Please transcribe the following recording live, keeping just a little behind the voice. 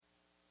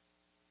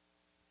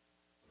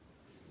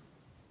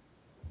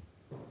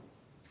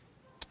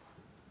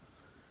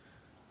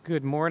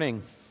Good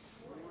morning.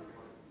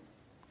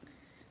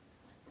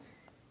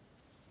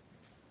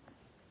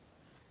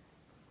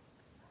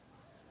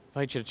 I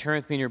invite you to turn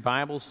with me in your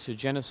Bibles to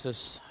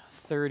Genesis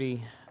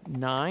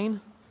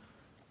 39.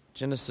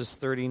 Genesis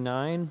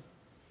 39. I'm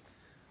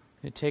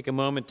going to take a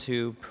moment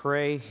to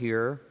pray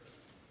here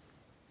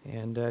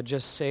and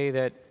just say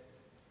that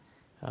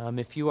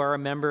if you are a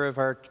member of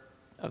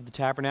the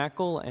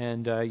Tabernacle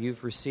and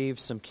you've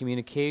received some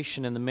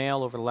communication in the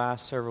mail over the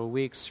last several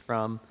weeks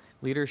from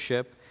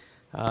leadership,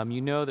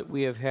 you know that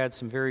we have had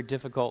some very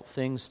difficult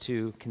things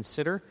to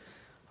consider,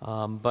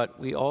 but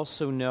we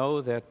also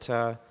know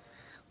that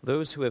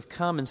those who have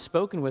come and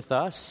spoken with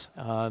us,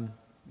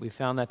 we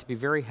found that to be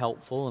very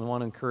helpful, and I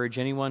want to encourage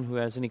anyone who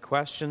has any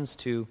questions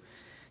to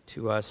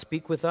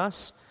speak with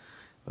us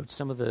about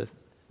some of the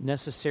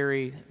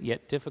necessary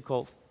yet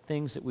difficult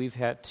things that we've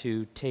had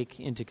to take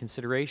into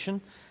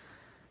consideration.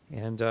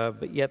 And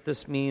but yet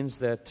this means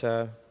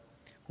that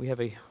we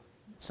have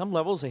some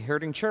levels, a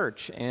hurting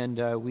church, and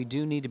we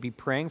do need to be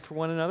praying for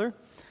one another,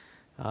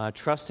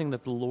 trusting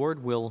that the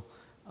Lord will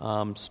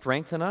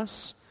strengthen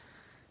us.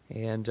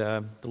 And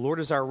the Lord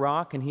is our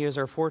rock, and He is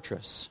our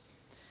fortress.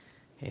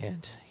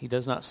 And He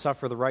does not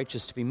suffer the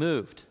righteous to be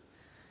moved.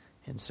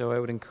 And so I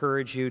would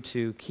encourage you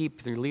to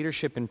keep your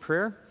leadership in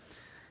prayer.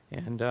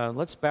 And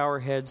let's bow our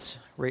heads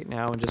right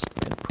now and just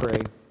pray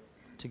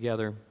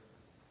together.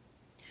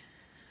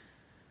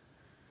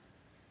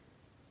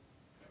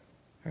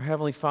 Our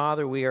Heavenly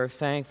Father, we are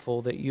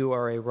thankful that You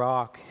are a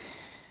rock.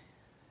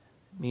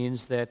 It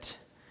means that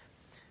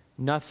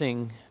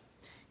nothing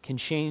can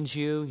change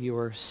You. You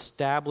are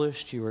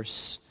established. You are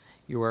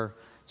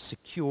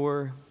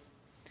secure.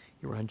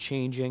 You are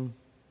unchanging.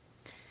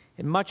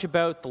 And much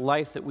about the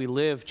life that we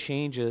live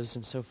changes.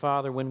 And so,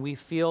 Father, when we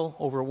feel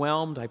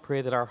overwhelmed, I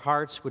pray that our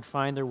hearts would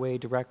find their way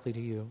directly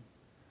to You.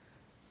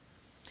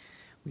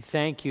 We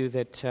thank You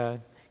that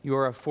You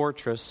are a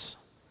fortress.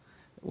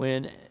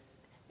 When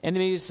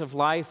enemies of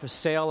life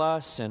assail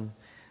us and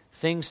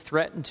things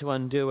threaten to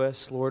undo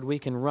us, Lord, we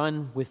can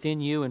run within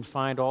You and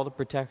find all the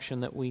protection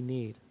that we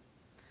need.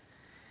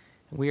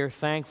 We are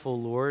thankful,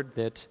 Lord,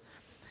 that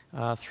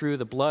through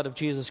the blood of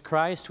Jesus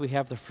Christ, we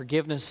have the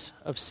forgiveness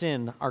of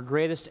sin. Our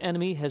greatest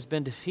enemy has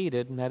been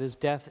defeated, and that is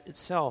death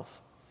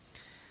itself.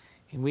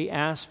 And we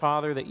ask,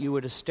 Father, that You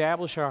would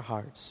establish our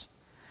hearts,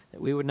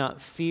 that we would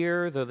not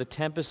fear, though the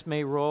tempest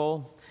may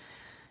roll.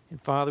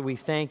 And Father, we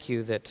thank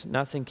You that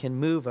nothing can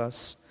move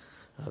us,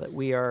 that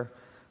we are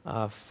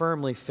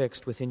firmly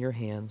fixed within Your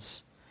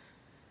hands.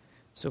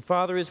 So,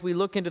 Father, as we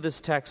look into this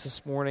text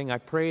this morning, I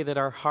pray that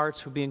our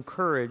hearts would be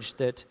encouraged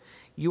that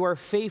You are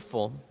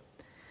faithful,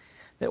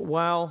 that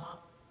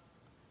while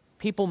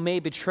people may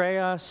betray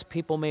us,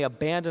 people may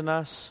abandon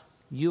us,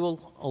 You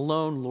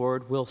alone,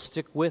 Lord, will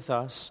stick with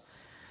us.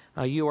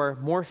 You are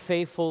more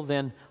faithful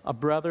than a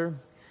brother.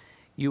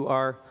 You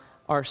are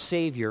our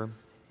Savior.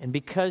 And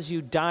because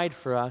You died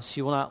for us,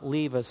 You will not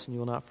leave us and You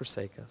will not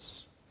forsake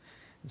us.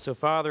 And so,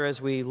 Father,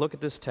 as we look at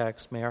this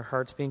text, may our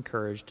hearts be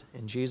encouraged.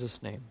 In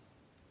Jesus' name,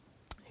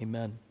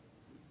 amen.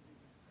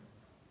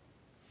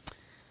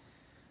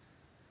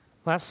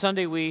 Last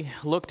Sunday, we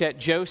looked at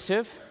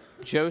Joseph.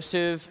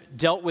 Joseph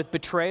dealt with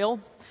betrayal.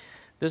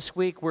 This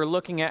week, we're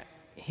looking at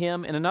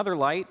him in another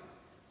light,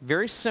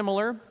 very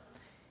similar.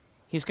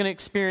 He's going to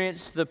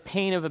experience the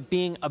pain of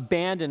being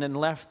abandoned and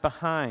left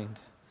behind.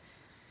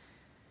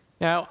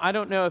 Now, I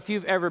don't know if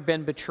you've ever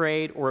been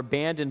betrayed or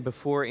abandoned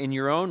before in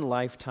your own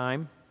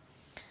lifetime.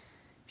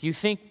 If you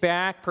think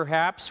back,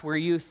 perhaps, where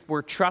you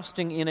were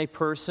trusting in a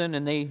person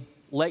and they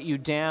let you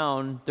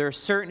down, there are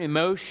certain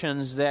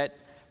emotions that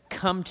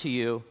come to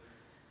you.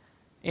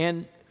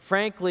 And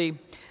frankly,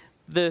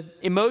 the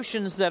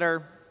emotions that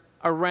are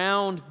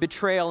around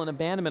betrayal and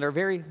abandonment are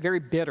very, very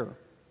bitter.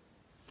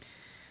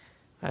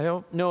 I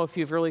don't know if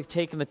you've really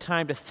taken the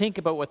time to think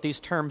about what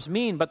these terms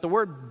mean, but the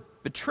word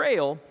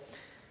betrayal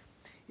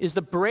is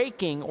the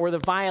breaking or the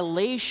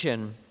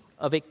violation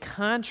of a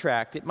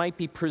contract. It might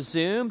be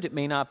presumed, it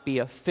may not be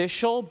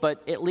official,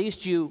 but at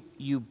least you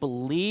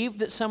believed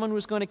that someone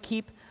was going to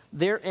keep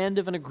their end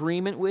of an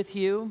agreement with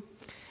you.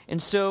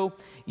 And so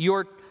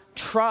your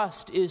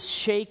trust is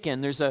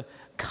shaken. There's a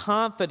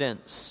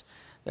confidence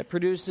that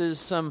produces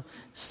some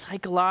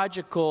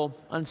psychological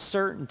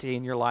uncertainty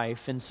in your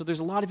life. And so there's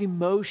a lot of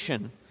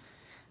emotion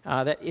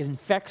that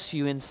infects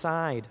you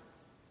inside.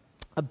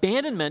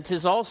 Abandonment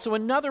is also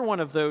another one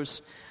of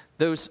those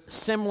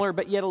similar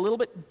but yet a little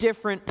bit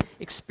different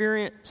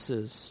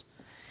experiences.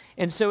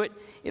 And so it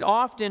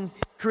often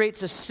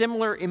creates a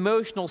similar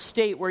emotional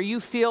state where you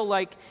feel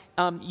like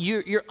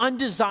you're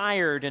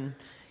undesired and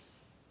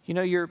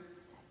you're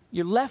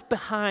left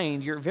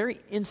behind. You're very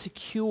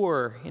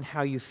insecure in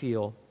how you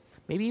feel.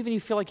 Maybe even you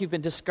feel like you've been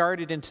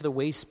discarded into the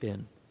waste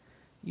bin.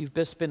 You've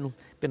just been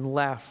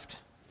left.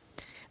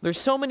 There's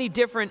so many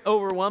different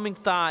overwhelming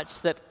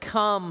thoughts that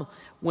come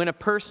when a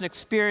person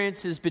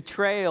experiences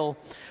betrayal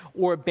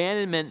or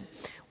abandonment.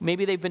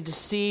 Maybe they've been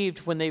deceived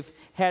when they've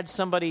had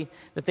somebody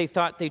that they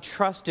thought they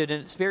trusted,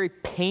 and it's very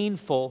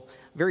painful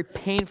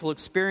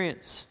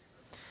experience.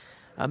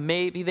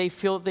 Maybe they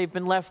feel that they've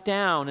been left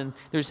down, and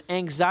there's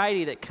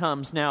anxiety that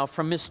comes now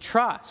from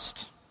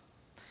mistrust.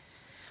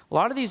 A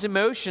lot of these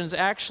emotions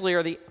actually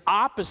are the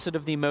opposite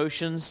of the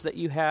emotions that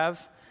you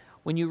have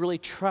when you really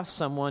trust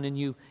someone and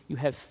you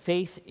have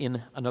faith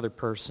in another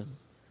person.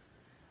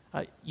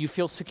 You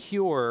feel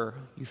secure.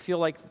 You feel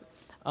like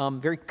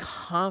very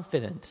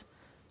confident.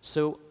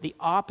 So the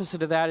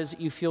opposite of that is that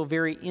you feel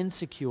very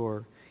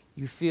insecure.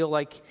 You feel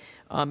like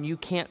you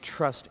can't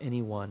trust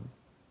anyone.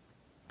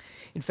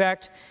 In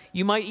fact,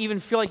 you might even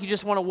feel like you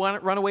just want to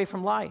run away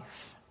from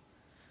life.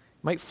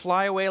 You might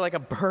fly away like a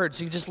bird,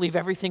 so you just leave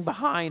everything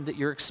behind that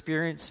you're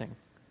experiencing.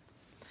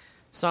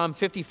 Psalm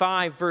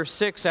 55, verse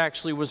 6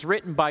 actually was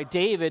written by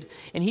David,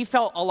 and he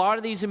felt a lot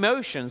of these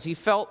emotions. He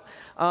felt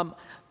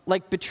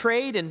like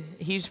betrayed, and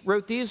he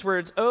wrote these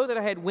words, "Oh, that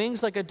I had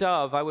wings like a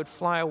dove, I would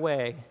fly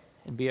away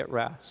and be at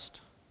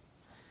rest."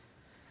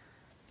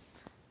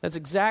 That's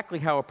exactly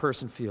how a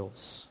person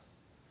feels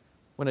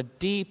when a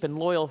deep and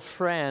loyal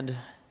friend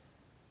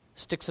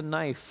sticks a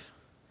knife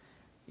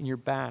in your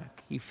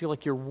back. You feel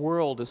like your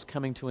world is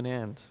coming to an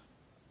end.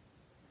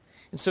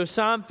 And so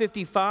Psalm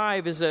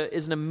 55 is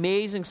an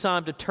amazing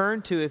psalm to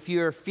turn to if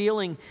you're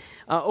feeling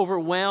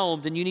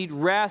overwhelmed and you need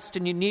rest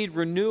and you need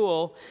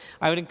renewal.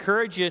 I would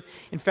encourage you,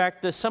 in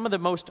fact, some of the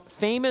most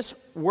famous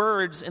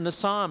words in the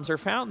Psalms are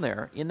found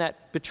there in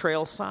that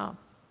betrayal psalm.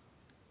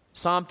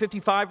 Psalm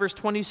 55 verse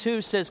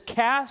 22 says,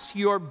 "Cast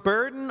your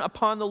burden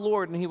upon the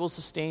Lord and he will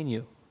sustain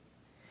you.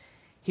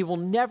 He will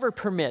never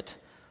permit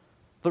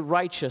the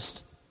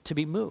righteous to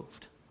be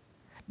moved."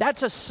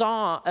 That's a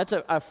song, that's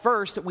a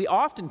verse that we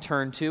often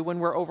turn to when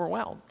we're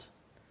overwhelmed.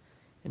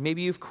 And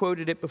maybe you've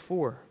quoted it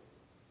before.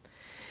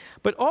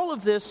 But all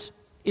of this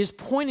is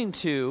pointing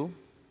to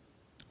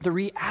the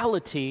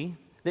reality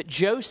that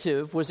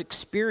Joseph was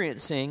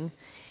experiencing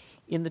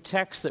in the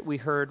text that we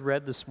heard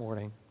read this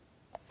morning.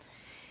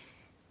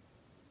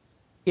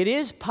 It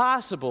is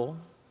possible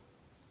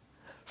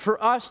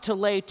for us to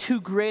lay too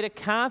great a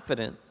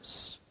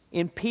confidence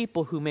in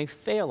people who may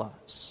fail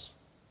us.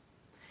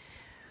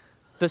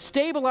 The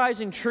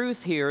stabilizing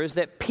truth here is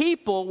that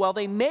people, while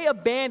they may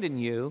abandon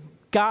you,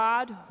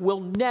 God will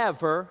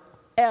never,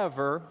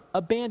 ever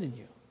abandon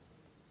you.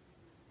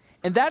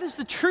 And that is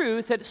the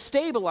truth that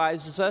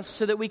stabilizes us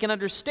so that we can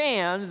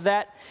understand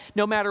that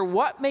no matter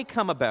what may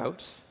come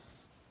about,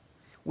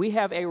 we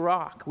have a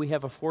rock, we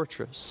have a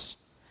fortress.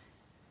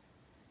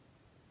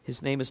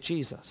 His name is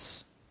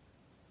Jesus.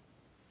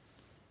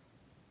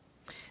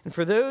 And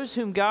for those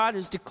whom God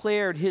has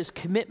declared his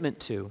commitment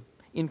to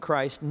in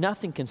Christ,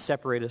 nothing can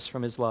separate us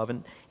from his love.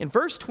 And in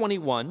verse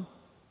 21,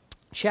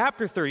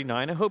 chapter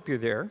 39, I hope you're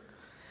there,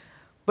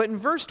 but in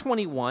verse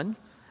 21,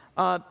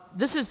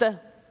 this is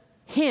the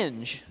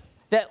hinge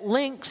that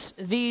links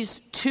these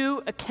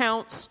two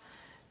accounts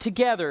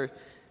together.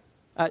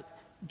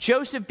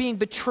 Joseph being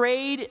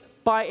betrayed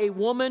by a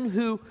woman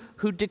who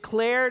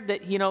declared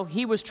that,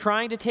 he was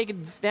trying to take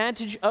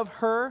advantage of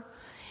her.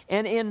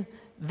 And in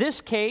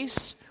this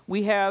case,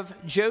 we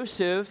have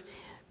Joseph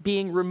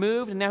being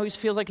removed, and now he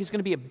feels like he's going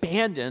to be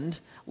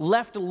abandoned,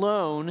 left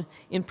alone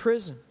in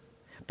prison.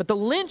 But the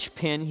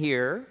linchpin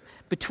here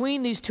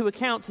between these two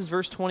accounts is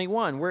verse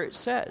 21, where it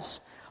says,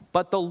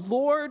 "But the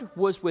Lord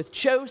was with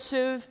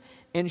Joseph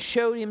and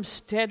showed him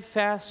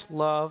steadfast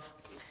love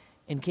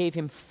and gave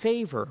him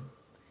favor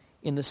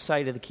in the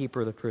sight of the keeper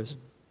of the prison."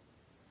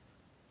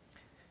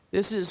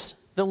 This is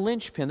the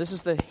linchpin. This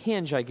is the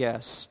hinge, I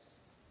guess,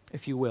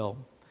 if you will.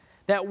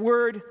 That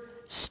word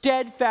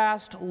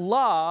steadfast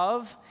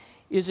love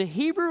is a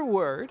Hebrew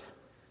word.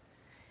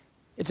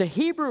 It's a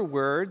Hebrew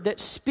word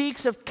that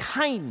speaks of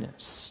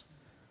kindness.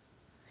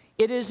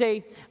 It is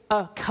a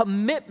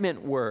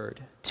commitment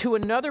word to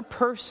another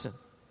person.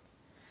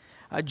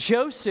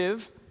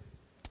 Joseph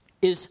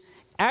is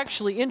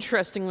actually,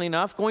 interestingly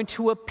enough, going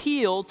to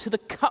appeal to the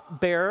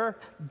cupbearer,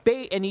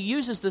 and he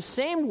uses the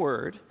same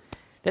word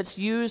that's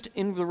used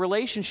in the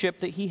relationship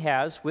that he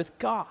has with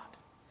God.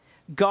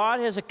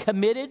 God has a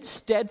committed,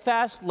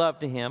 steadfast love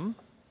to him.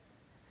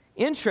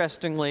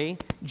 Interestingly,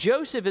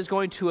 Joseph is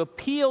going to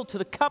appeal to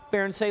the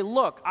cupbearer and say,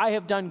 "Look, I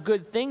have done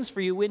good things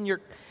for you.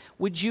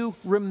 Would you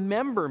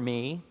remember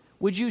me?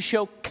 Would you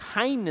show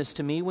kindness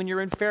to me when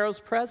you're in Pharaoh's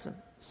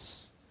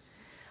presence?"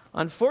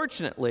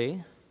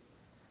 Unfortunately,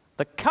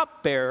 the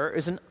cupbearer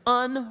is an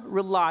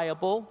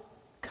unreliable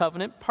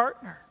covenant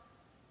partner.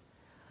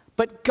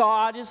 But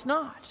God is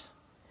not.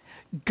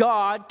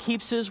 God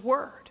keeps his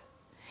word.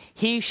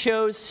 He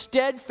shows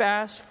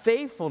steadfast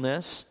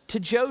faithfulness to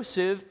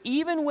Joseph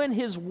even when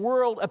his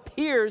world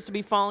appears to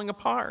be falling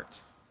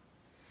apart.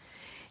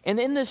 And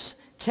in this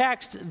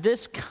text,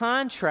 this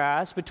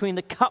contrast between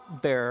the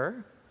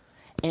cupbearer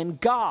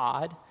and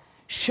God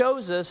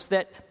shows us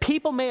that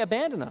people may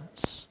abandon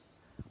us,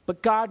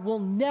 but God will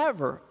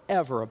never,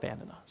 ever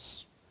abandon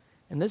us.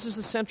 And this is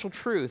the central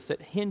truth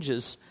that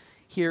hinges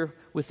here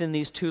within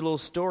these two little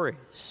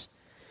stories.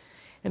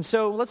 And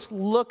so let's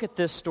look at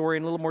this story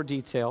in a little more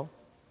detail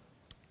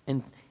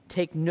and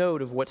take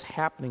note of what's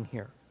happening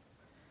here.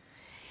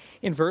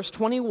 In verse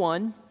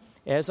 21,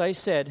 as I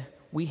said,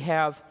 we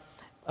have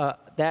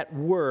that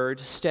word,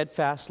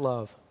 steadfast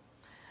love.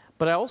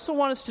 But I also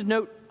want us to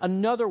note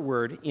another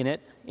word in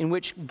it in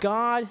which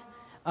God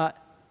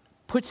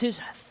puts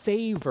his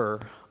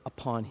favor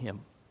upon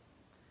him.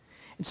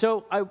 And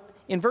so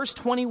in verse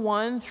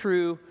 21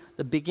 through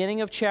the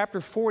beginning of chapter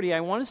 40,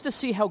 I want us to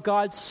see how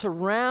God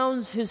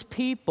surrounds his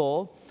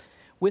people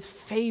with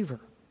favor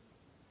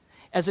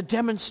as a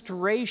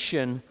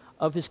demonstration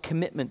of his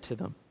commitment to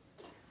them.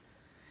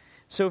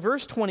 So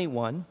verse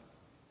 21,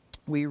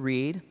 we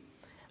read,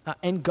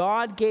 and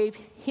God gave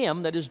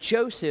him, that is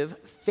Joseph,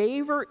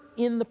 favor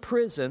in the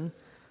prison,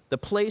 the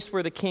place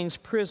where the king's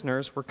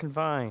prisoners were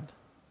confined.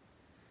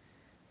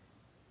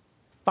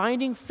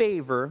 Finding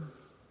favor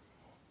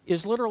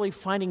is literally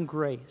finding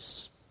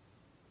grace,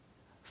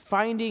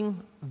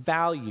 finding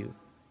value,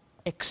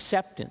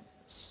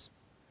 acceptance.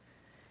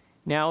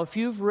 Now, if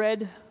you've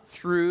read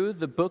through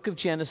the book of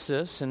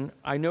Genesis, and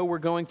I know we're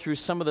going through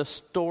some of the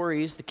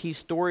stories, the key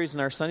stories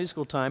in our Sunday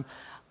school time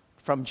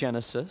from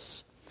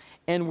Genesis,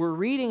 and we're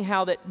reading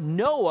how that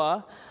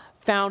Noah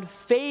found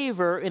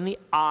favor in the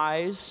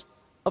eyes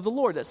of the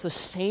Lord. That's the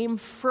same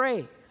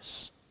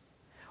phrase.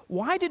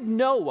 Why did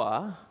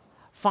Noah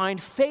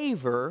find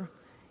favor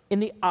in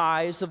the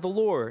eyes of the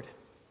Lord?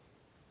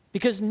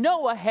 Because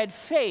Noah had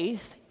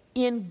faith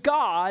in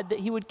God that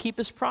he would keep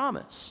his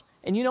promise.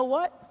 And you know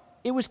what?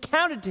 It was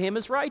counted to him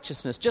as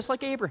righteousness, just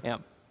like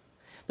Abraham.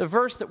 The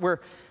verse that we're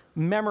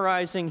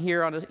memorizing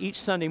here on each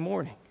Sunday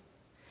morning.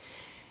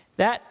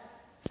 That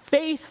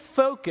faith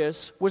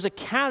focus was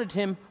accounted to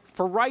him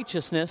for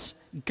righteousness.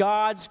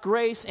 God's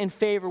grace and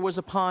favor was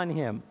upon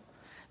him.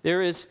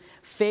 There is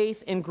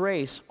faith and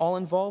grace all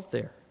involved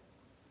there.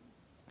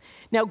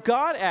 Now,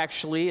 God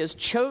actually is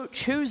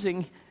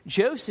choosing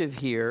Joseph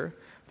here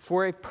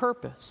for a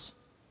purpose.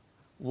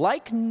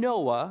 Like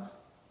Noah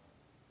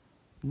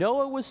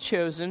was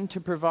chosen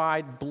to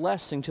provide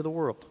blessing to the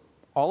world.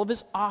 All of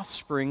his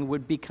offspring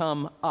would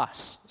become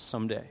us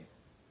someday.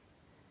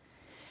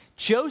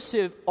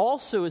 Joseph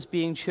also is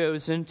being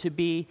chosen to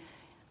be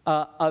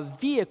a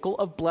vehicle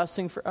of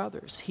blessing for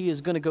others. He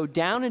is going to go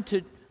down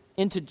into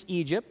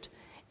Egypt,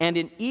 and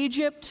in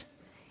Egypt,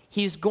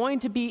 he's going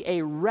to be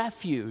a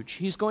refuge.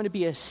 He's going to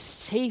be a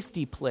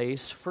safety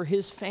place for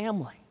his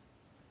family.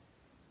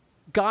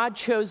 God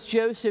chose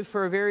Joseph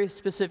for a very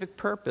specific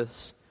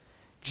purpose,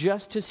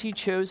 just as he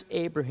chose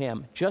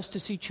Abraham, just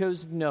as he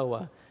chose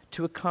Noah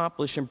to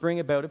accomplish and bring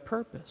about a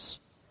purpose.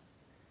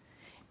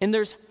 And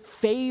there's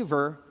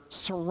favor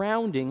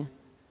surrounding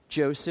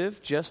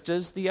Joseph just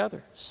as the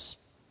others.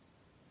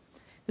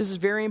 This is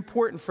very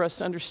important for us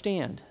to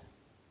understand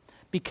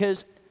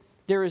because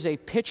there is a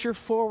picture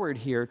forward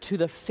here to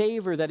the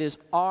favor that is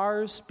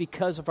ours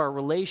because of our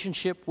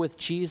relationship with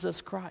Jesus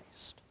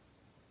Christ.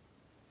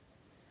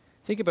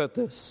 Think about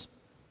this.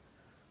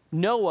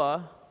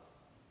 Noah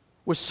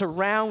was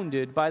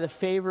surrounded by the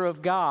favor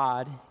of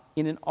God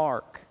in an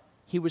ark.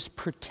 He was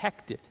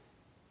protected.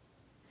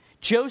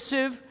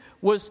 Joseph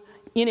was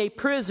in a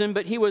prison,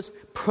 but he was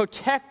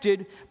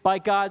protected by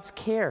God's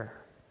care.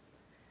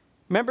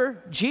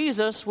 Remember,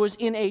 Jesus was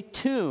in a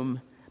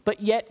tomb,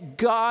 but yet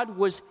God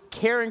was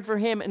caring for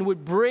him and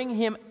would bring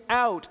him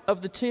out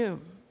of the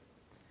tomb.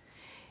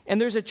 And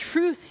there's a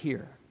truth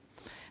here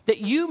that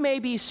you may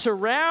be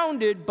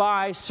surrounded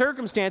by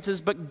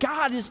circumstances, but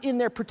God is in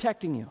there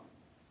protecting you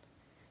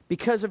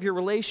because of your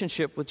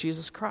relationship with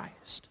Jesus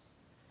Christ.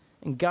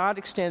 And God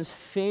extends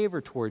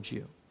favor towards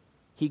you.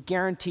 He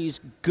guarantees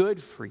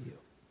good for you.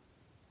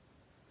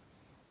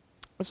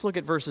 Let's look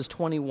at verses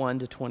 21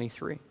 to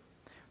 23.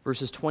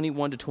 Verses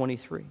 21 to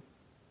 23.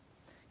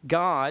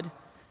 God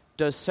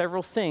does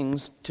several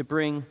things to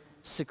bring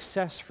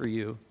success for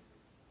you.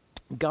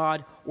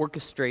 God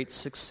orchestrates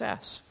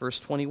success. Verse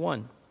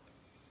 21.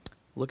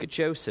 Look at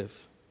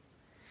Joseph.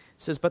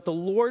 It says, "But the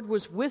Lord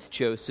was with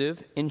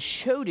Joseph and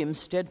showed him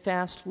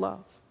steadfast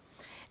love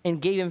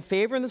and gave him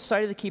favor in the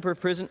sight of the keeper of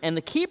prison. And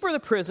the keeper of the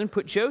prison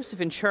put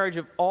Joseph in charge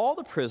of all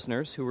the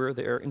prisoners who were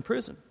there in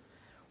prison.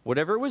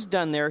 Whatever was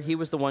done there, he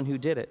was the one who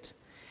did it.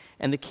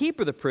 And the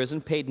keeper of the prison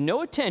paid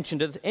no attention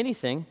to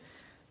anything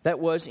that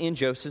was in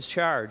Joseph's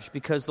charge,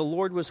 because the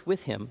Lord was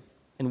with him,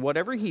 and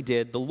whatever he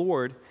did, the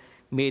Lord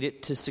made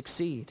it to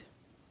succeed."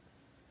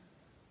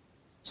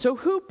 So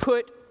who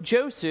put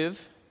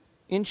Joseph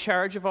in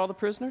charge of all the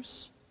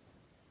prisoners?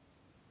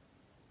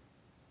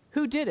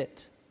 Who did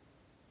it?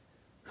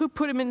 Who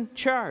put him in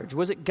charge?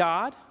 Was it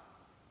God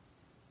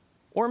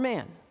or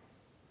man?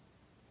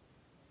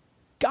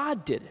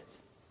 God did it.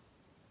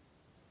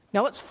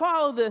 Now let's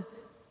follow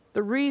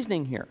the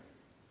reasoning here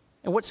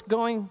and what's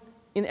going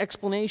in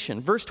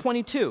explanation. Verse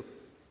 22,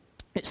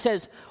 it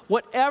says,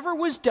 "Whatever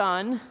was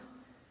done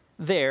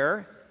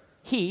there,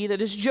 he,"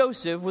 that is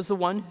Joseph, "was the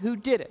one who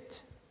did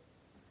it."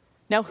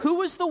 Now, who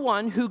was the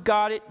one who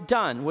got it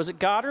done? Was it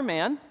God or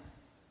man?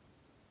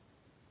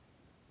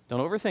 Don't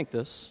overthink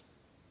this.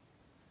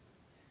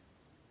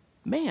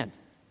 Man.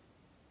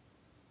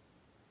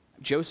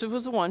 Joseph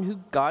was the one who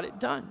got it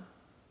done.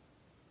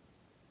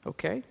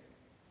 Okay?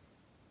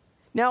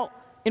 Now,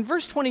 in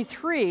verse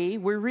 23,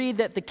 we read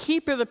that the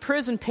keeper of the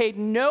prison paid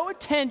no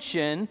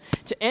attention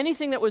to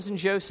anything that was in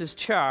Joseph's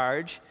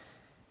charge.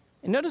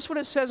 And notice what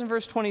it says in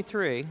verse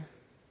 23.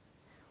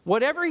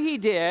 Whatever he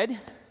did,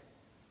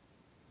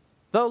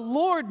 the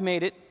Lord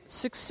made it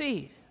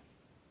succeed.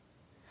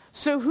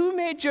 So who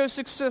made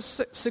Joseph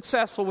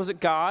successful? Was it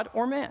God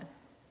or man?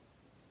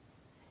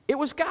 It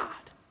was God.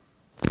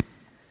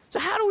 So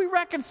how do we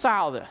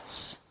reconcile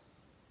this?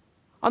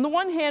 On the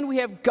one hand, we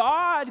have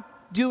God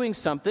doing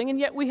something, and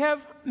yet we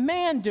have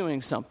man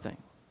doing something.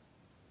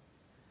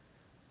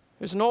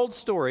 There's an old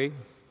story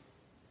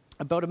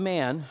about a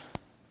man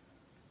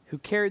who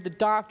carried the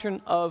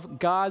doctrine of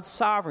God's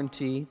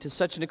sovereignty to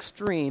such an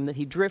extreme that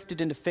he drifted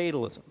into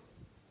fatalism.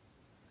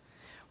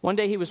 One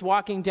day he was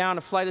walking down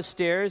a flight of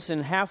stairs,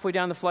 and halfway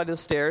down the flight of the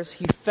stairs,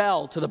 he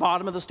fell to the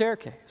bottom of the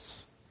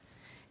staircase.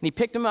 And he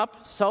picked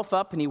himself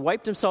up, and he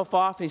wiped himself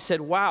off, and he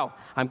said, "Wow,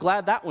 I'm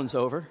glad that one's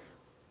over."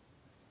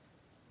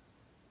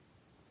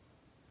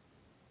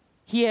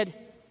 He had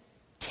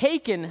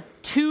taken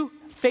too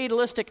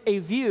fatalistic a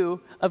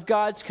view of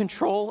God's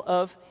control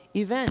of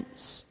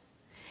events.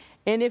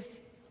 And if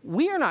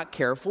we are not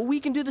careful, we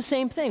can do the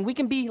same thing. We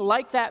can be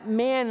like that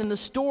man in the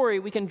story.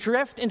 We can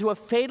drift into a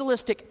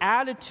fatalistic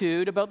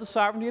attitude about the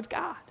sovereignty of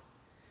God.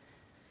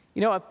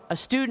 You know, a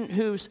student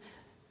who's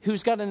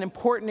got an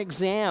important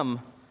exam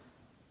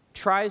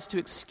tries to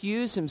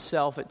excuse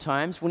himself at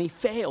times when he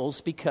fails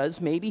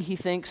because maybe he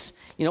thinks,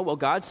 well,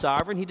 God's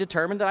sovereign. He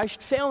determined that I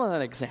should fail in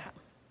that exam.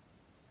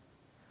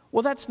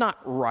 Well, that's not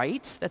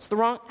right. That's the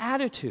wrong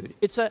attitude.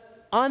 It's an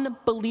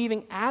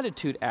unbelieving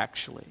attitude,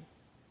 actually.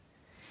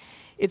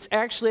 It's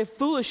actually a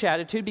foolish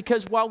attitude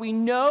because while we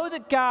know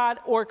that God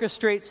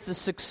orchestrates the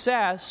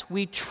success,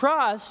 we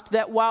trust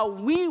that while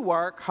we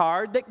work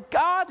hard, that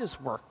God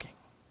is working.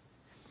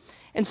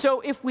 And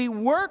so if we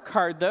work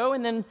hard, though,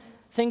 and then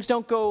things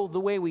don't go the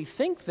way we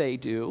think they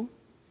do,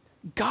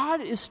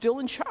 God is still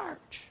in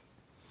charge.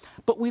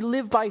 But we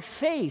live by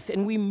faith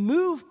and we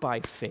move by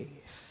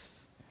faith.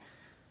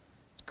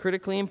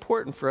 Critically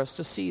important for us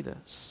to see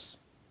this.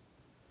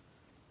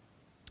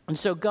 And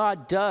so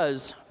God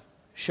does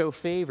show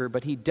favor,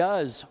 but he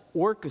does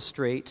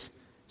orchestrate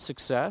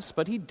success,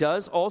 but he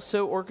does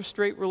also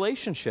orchestrate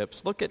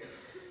relationships. Look at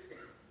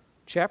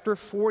chapter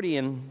 40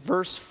 and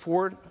verse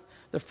 4,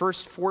 the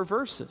first 4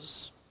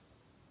 verses.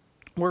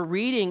 We're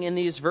reading in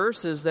these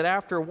verses that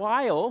after a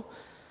while,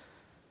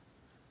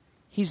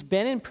 he's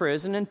been in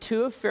prison and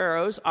 2 of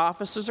Pharaoh's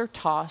officers are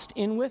tossed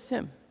in with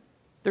him.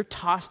 They're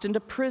tossed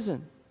into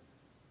prison.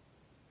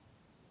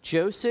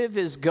 Joseph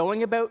is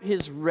going about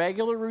his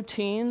regular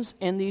routines,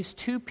 and these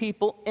 2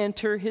 people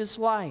enter his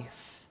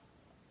life.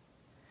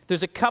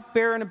 There's a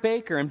cupbearer and a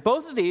baker, and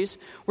both of these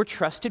were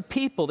trusted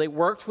people. They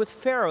worked with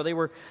Pharaoh. They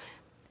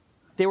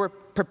were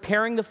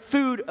preparing the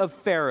food of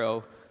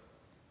Pharaoh.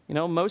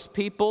 Most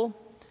people,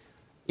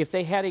 if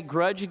they had a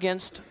grudge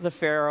against the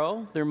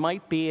Pharaoh, there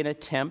might be an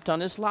attempt on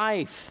his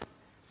life.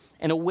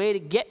 And a way to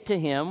get to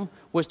him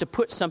was to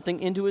put something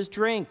into his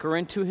drink or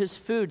into his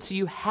food. So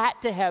you had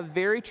to have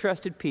very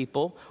trusted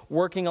people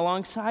working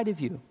alongside of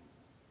you.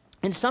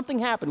 And something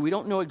happened. We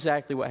don't know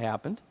exactly what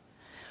happened.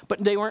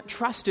 But they weren't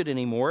trusted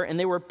anymore, and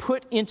they were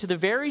put into the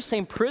very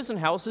same prison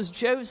house as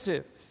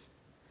Joseph.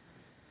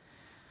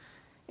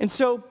 And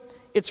so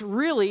it's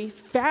really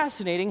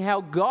fascinating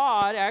how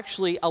God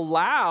actually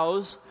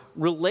allows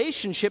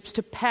relationships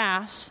to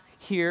pass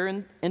here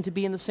and to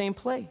be in the same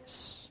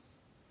place.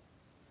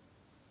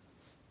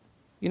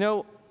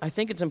 I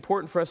think it's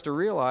important for us to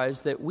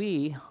realize that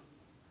we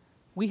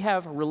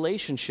have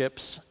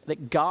relationships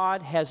that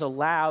God has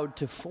allowed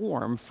to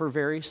form for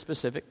very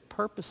specific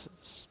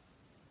purposes.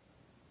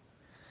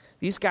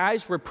 These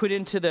guys were put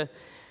into the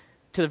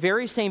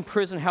very same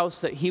prison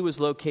house that he was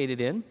located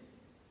in.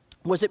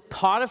 Was it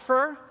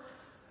Potiphar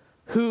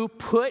who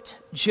put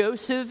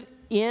Joseph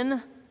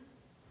in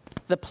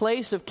the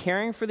place of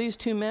caring for these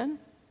 2 men?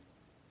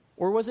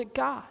 Or was it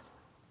God?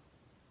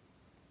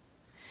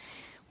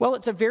 Well,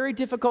 it's a very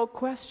difficult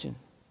question.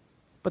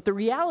 But the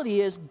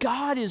reality is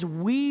God is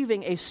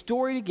weaving a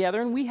story together,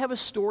 and we have a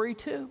story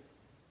too.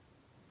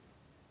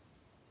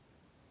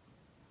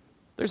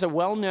 There's a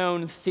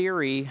well-known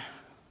theory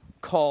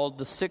called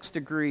the 6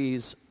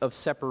 degrees of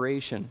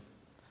separation.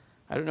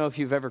 I don't know if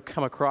you've ever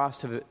come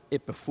across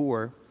it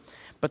before,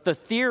 but the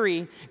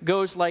theory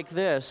goes like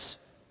this,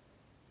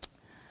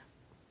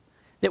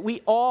 that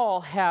we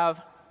all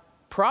have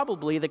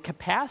probably the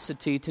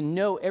capacity to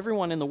know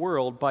everyone in the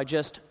world by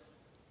just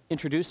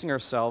introducing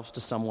ourselves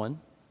to someone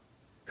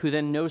who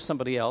then knows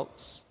somebody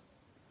else,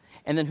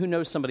 and then who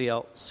knows somebody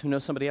else, who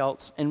knows somebody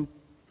else. And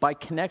by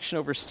connection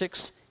over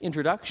 6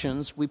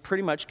 introductions, we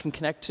pretty much can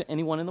connect to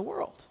anyone in the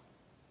world.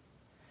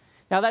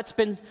 Now that's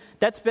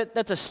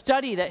a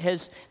study that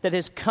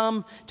has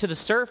come to the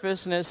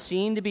surface and has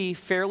seen to be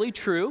fairly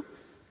true.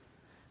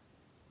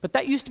 But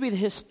that used to be the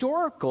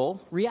historical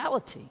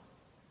reality.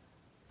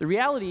 The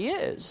reality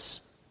is,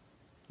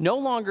 no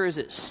longer is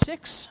it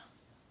 6.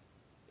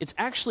 It's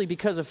actually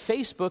because of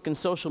Facebook and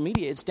social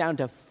media, it's down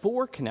to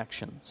 4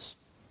 connections.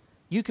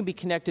 You can be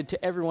connected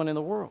to everyone in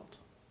the world.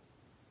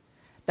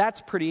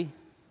 That's pretty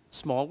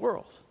small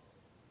world.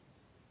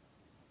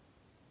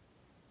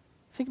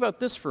 Think about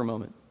this for a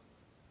moment.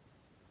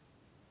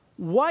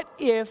 What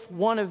if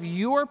one of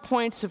your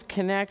points of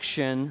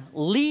connection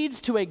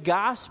leads to a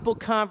gospel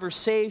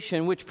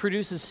conversation which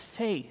produces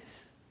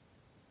faith?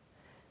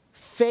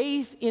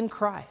 Faith in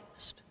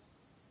Christ.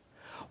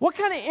 What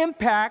kind of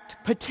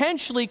impact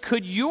potentially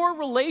could your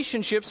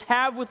relationships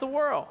have with the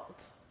world?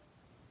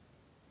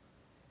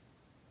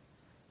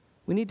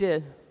 We need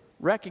to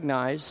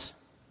recognize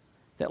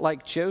that,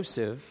 like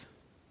Joseph,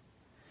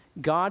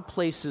 God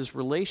places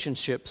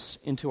relationships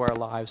into our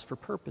lives for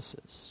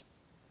purposes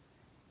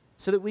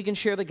so that we can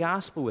share the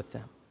gospel with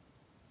them.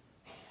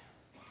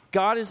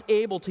 God is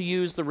able to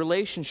use the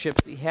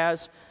relationships that he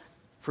has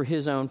for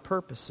his own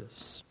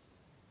purposes.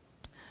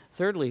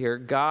 Thirdly here,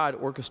 God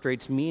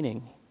orchestrates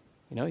meaning.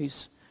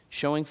 He's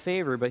showing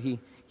favor, but he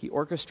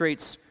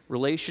orchestrates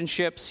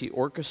relationships, he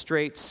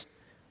orchestrates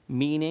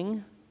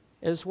meaning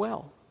as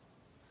well.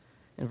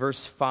 In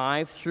verse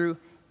 5 through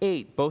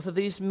 8, both of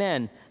these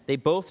men, they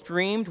both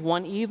dreamed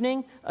one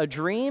evening a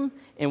dream.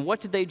 And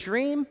what did they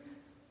dream?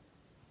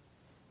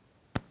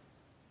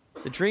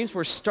 The dreams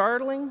were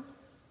startling.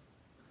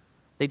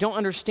 They don't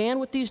understand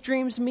what these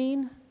dreams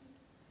mean,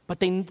 but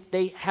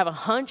they have a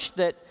hunch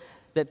that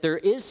there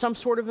is some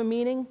sort of a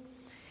meaning.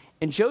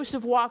 And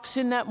Joseph walks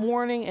in that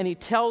morning and he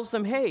tells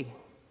them, hey,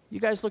 you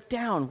guys look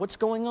down. What's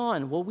going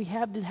on? Well, we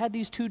have had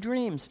these two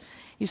dreams.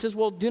 He says,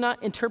 well, do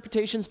not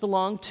interpretations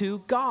belong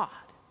to God?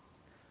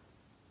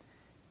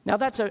 Now,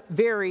 that's a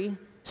very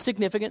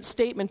significant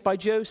statement by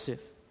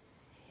Joseph.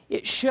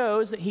 It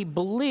shows that he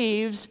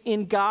believes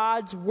in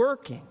God's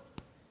working.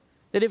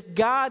 That if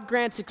God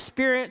grants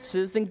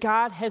experiences, then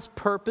God has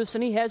purpose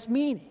and he has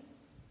meaning.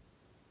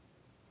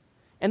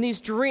 And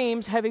these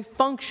dreams have a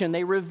function.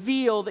 They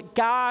reveal that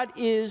God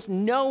is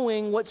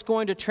knowing what's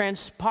going to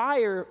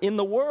transpire in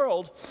the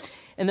world.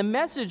 And the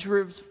message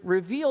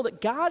reveal that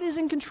God is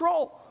in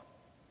control.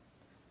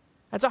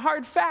 That's a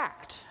hard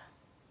fact.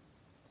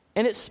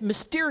 And it's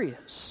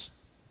mysterious.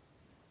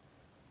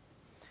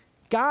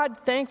 God,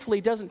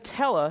 thankfully, doesn't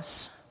tell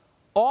us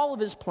all of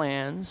his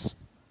plans,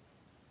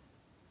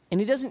 and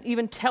he doesn't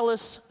even tell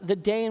us the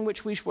day in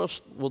which we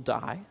will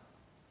die.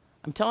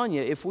 I'm telling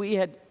you, if we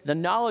had the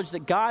knowledge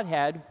that God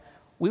had,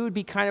 we would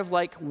be kind of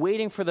like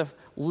waiting for the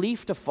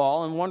leaf to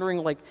fall and wondering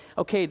like,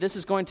 okay, this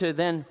is going to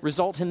then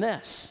result in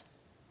this.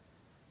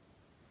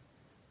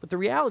 But the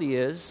reality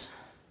is,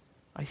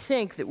 I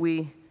think that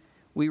we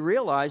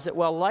realize that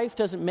while life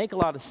doesn't make a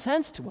lot of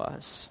sense to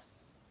us,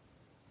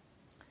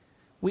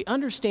 we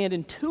understand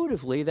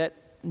intuitively that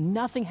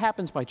nothing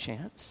happens by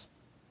chance.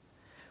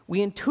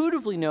 We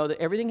intuitively know that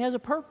everything has a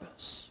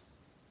purpose.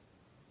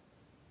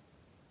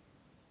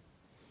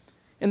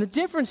 And the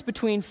difference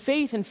between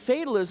faith and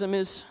fatalism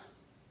is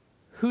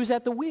who's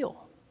at the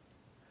wheel?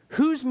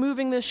 Who's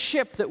moving this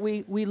ship that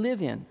we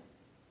live in?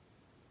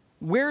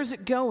 Where is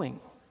it going?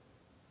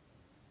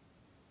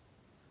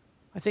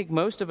 I think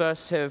most of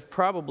us have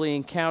probably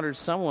encountered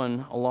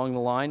someone along the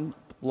line.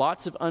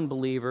 Lots of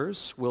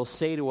unbelievers will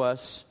say to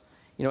us,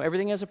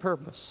 everything has a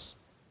purpose.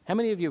 How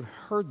many of you have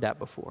heard that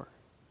before?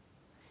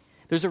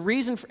 There's a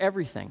reason for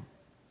everything.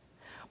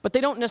 But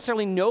they don't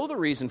necessarily know the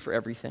reason for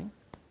everything.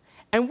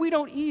 And we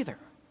don't either.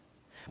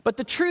 But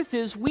the truth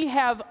is, we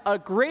have a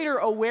greater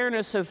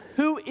awareness of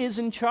who is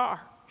in charge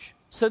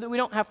so that we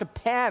don't have to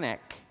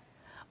panic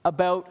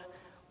about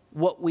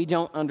what we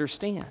don't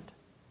understand.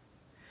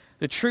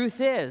 The truth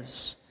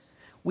is,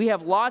 we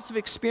have lots of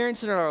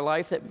experiences in our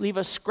life that leave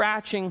us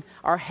scratching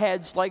our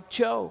heads like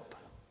Job.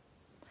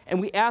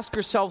 And we ask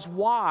ourselves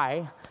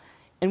why,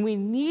 and we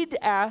need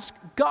to ask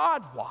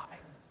God why.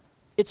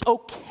 It's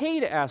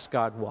okay to ask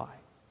God why.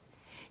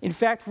 In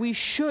fact, we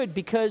should,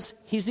 because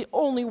he's the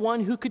only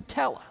one who could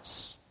tell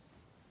us.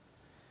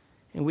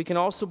 And we can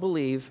also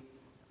believe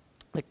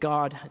that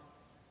God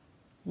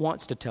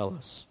wants to tell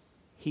us.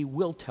 He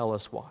will tell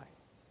us why.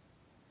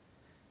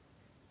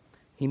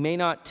 He may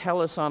not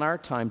tell us on our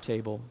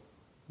timetable,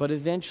 but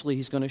eventually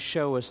he's going to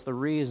show us the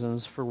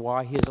reasons for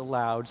why he has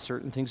allowed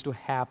certain things to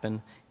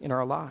happen in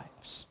our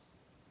lives.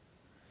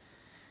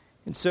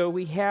 And so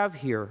we have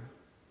here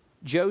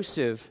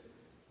Joseph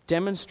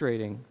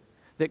demonstrating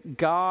that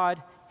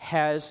God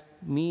has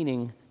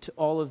meaning to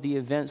all of the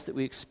events that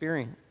we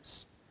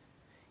experience.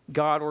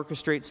 God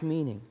orchestrates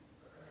meaning.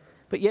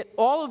 But yet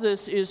all of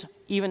this is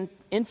even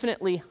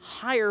infinitely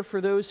higher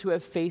for those who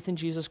have faith in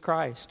Jesus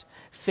Christ,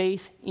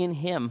 faith in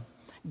him.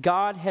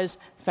 God has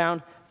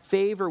found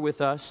favor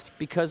with us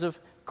because of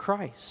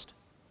Christ.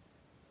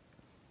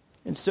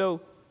 And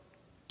so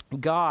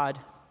God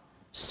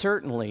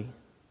certainly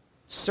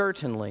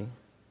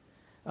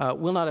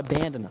will not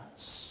abandon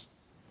us.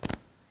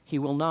 He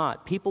will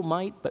not. People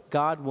might, but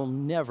God will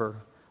never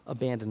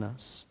abandon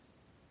us.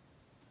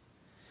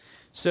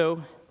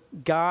 So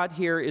God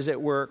here is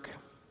at work.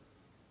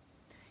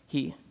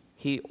 He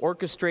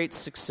orchestrates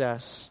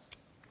success,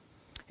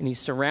 and he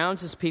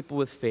surrounds his people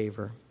with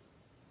favor.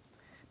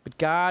 But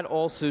God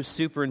also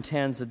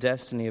superintends the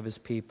destiny of his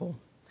people.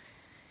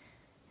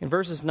 In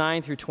verses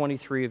 9 through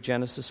 23 of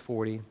Genesis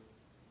 40,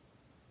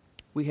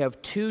 we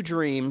have two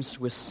dreams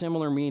with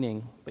similar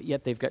meaning, but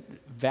yet they've got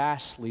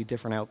vastly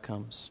different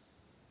outcomes.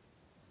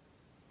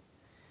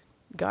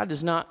 God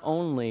is not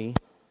only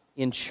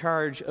in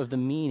charge of the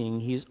meaning,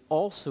 he's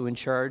also in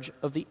charge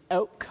of the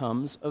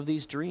outcomes of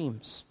these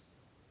dreams.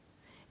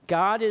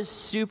 God is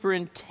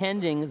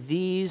superintending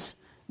these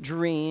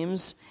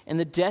dreams and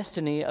the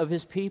destiny of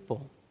his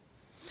people.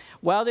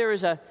 While there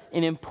is an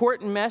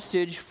important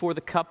message for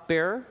the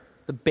cupbearer,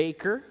 the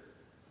baker,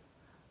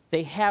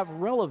 they have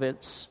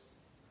relevance.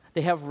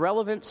 They have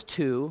relevance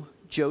to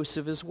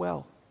Joseph as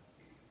well.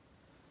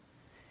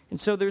 And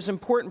so there's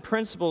important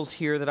principles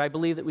here that I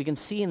believe that we can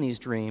see in these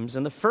dreams.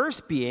 And the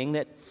first being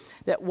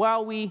that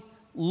while we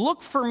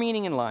look for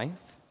meaning in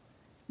life,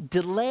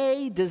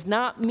 delay does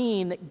not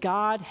mean that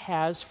God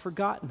has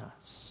forgotten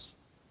us.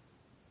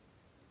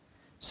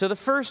 So the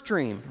first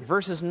dream,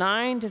 verses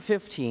 9 to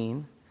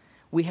 15,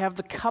 we have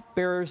the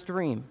cupbearer's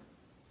dream.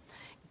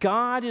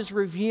 God is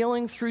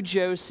revealing through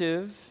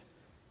Joseph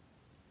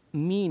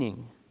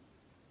meaning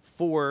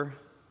for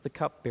the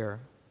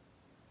cupbearer.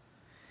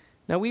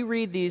 Now we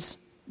read these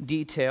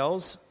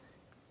details,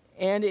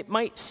 and it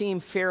might seem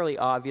fairly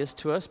obvious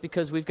to us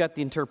because we've got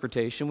the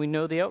interpretation, we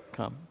know the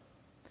outcome.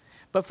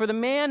 But for the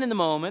man in the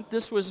moment,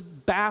 this was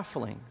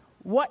baffling.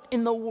 What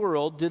in the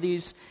world do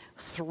these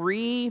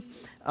three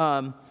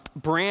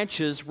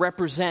branches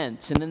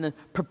represent? And then the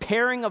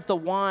preparing of the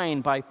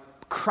wine by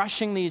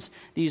crushing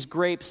these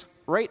grapes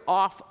right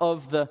off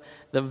of the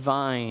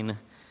vine,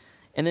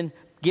 and then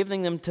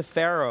giving them to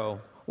Pharaoh.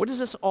 What does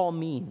this all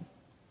mean?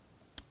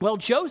 Well,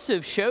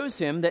 Joseph shows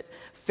him that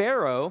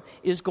Pharaoh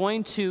is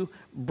going to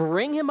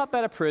bring him up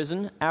out of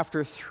prison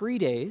after 3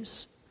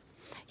 days.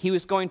 He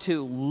was going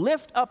to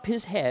lift up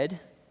his head.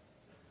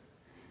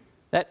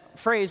 That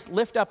phrase,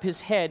 lift up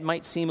his head,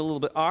 might seem a little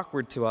bit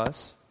awkward to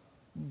us,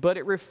 but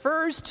it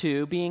refers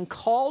to being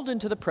called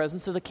into the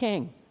presence of the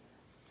king.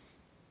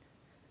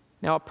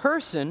 Now, a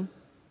person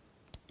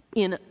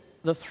in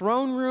the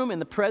throne room in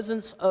the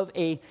presence of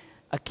a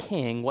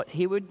king, what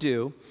he would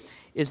do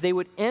is they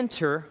would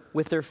enter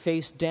with their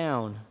face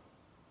down.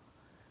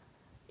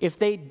 If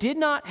they did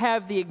not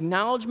have the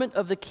acknowledgement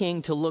of the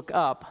king to look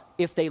up,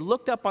 if they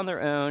looked up on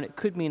their own, it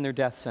could mean their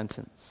death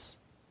sentence.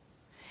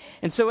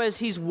 And so as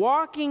he's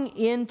walking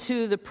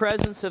into the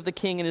presence of the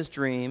king in his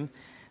dream,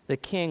 the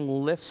king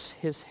lifts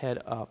his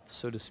head up,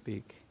 so to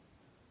speak.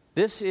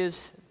 This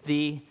is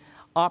the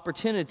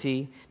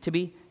opportunity to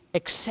be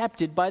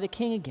accepted by the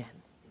king again.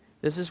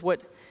 This is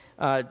what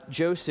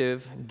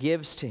Joseph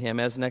gives to him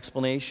as an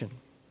explanation.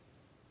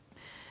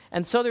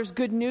 And so there's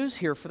good news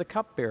here for the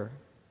cupbearer.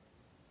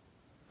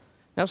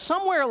 Now,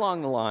 somewhere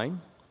along the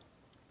line,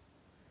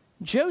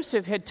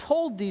 Joseph had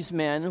told these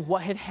men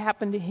what had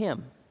happened to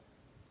him.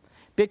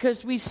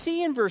 Because we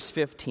see in verse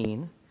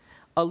 15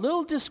 a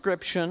little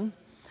description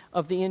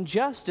of the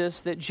injustice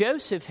that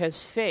Joseph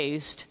has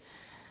faced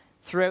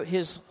throughout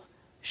his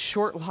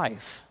short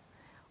life.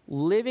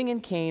 Living in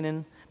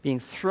Canaan, being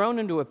thrown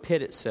into a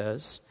pit, it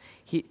says.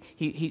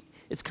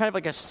 It's kind of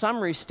like a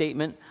summary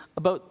statement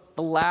about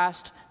the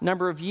last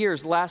number of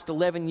years. The last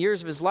 11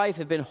 years of his life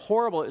have been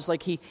horrible. It was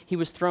like he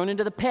was thrown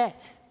into the pit.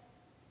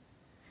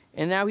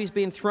 And now he's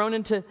being thrown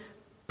into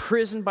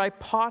prison by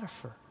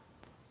Potiphar.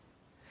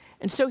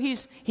 And so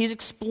he's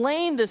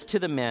explained this to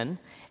the men.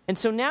 And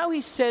so now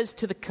he says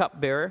to the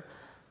cupbearer,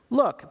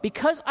 look,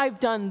 because I've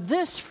done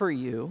this for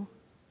you,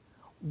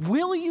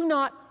 will you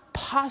not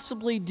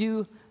possibly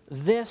do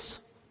this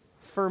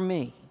for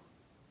me?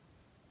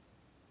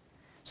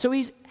 So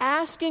he's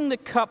asking the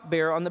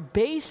cupbearer on the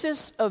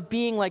basis of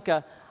being like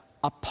a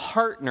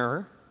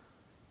partner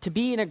to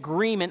be in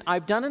agreement.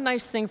 I've done a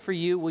nice thing for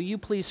you. Will you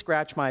please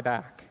scratch my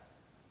back?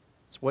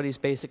 That's what he's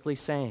basically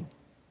saying.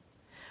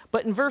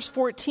 But in verse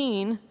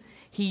 14,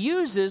 he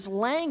uses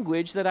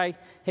language that I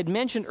had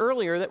mentioned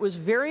earlier that was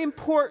very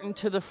important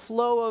to the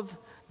flow of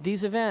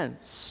these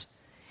events.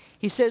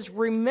 He says,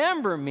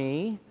 remember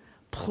me,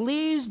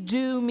 please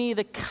do me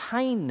the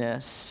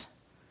kindness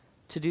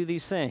to do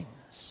these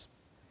things.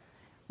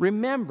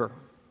 Remember.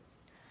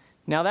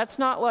 Now, that's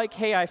not like,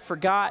 hey, I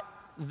forgot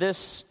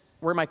this,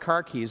 where my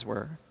car keys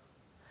were.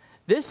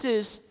 This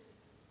is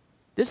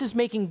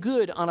making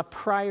good on a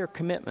prior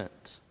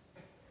commitment.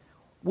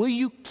 Will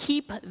you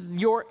keep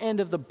your end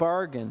of the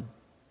bargain,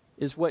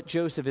 is what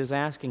Joseph is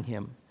asking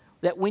him.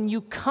 That when you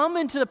come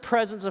into the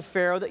presence of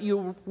Pharaoh, that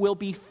you will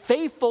be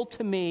faithful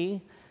to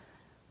me,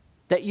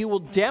 that you will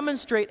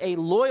demonstrate a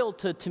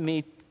loyalty to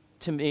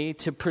me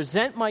to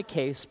present my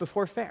case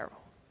before Pharaoh.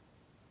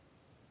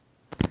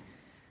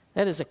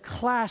 That is a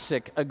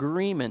classic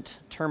agreement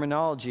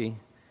terminology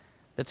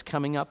that's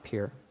coming up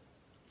here.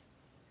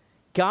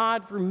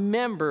 God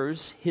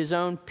remembers his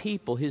own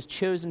people, his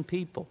chosen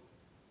people.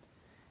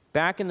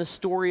 Back in the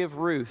story of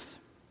Ruth,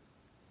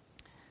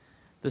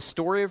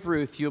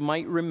 you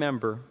might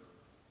remember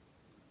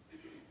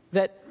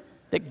that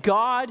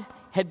God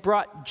had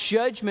brought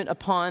judgment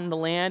upon the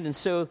land, and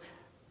so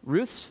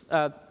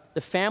the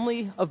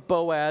family of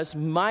Boaz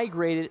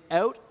migrated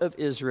out of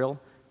Israel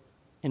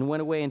and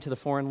went away into the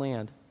foreign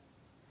land.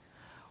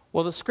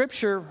 Well, the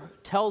scripture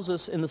tells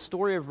us in the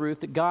story of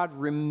Ruth that God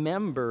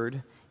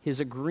remembered his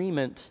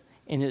agreement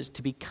and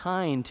to be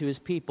kind to his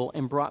people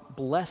and brought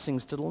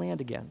blessings to the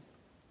land again.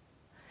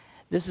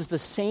 This is the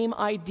same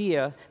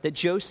idea that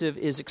Joseph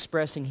is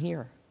expressing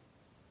here.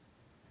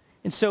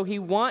 And so he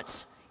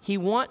wants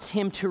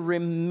him to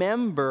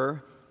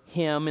remember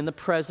him in the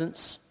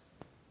presence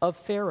of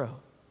Pharaoh,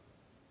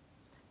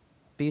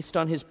 based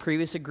on his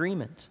previous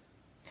agreement.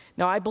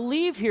 Now, I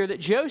believe here that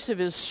Joseph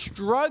is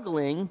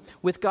struggling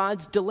with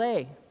God's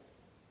delay.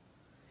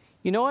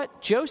 You know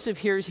what? Joseph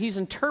here he's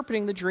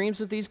interpreting the dreams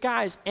of these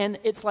guys, and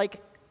it's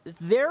like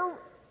their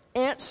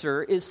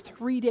answer is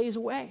 3 days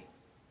away.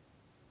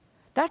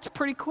 That's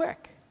pretty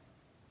quick.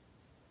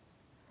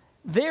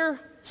 Their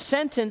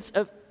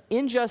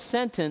unjust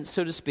sentence,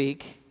 so to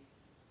speak,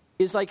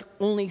 is like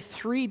only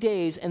 3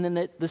 days, and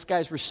then this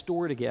guy's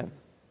restored again.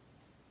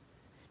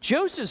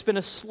 Joseph's been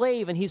a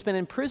slave, and he's been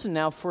in prison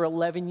now for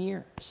 11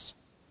 years.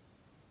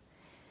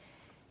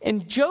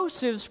 And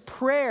Joseph's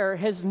prayer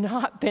has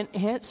not been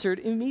answered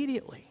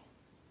immediately.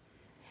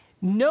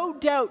 No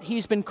doubt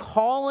he's been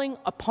calling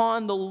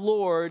upon the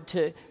Lord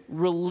to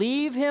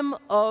relieve him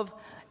of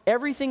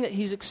everything that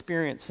he's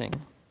experiencing.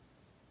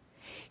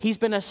 He's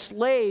been a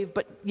slave,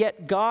 but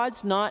yet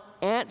God's not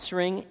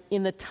answering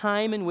in the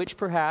time in which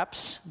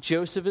perhaps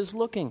Joseph is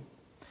looking.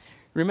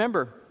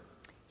 Remember,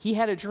 he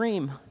had a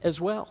dream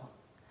as well.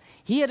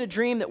 He had a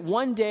dream that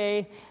one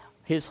day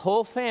his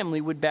whole family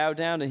would bow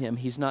down to him.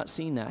 He's not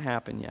seen that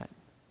happen yet.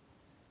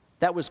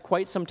 That was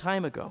quite some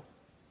time ago.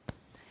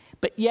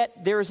 But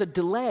yet there is a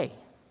delay.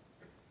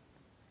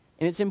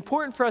 And it's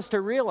important for us to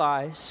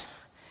realize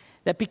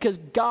that because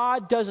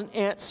God doesn't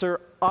answer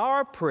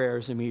our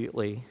prayers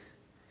immediately,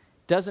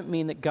 doesn't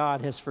mean that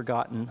God has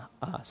forgotten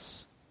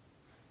us.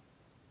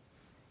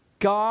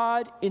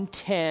 God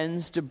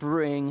intends to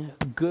bring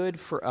good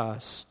for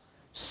us,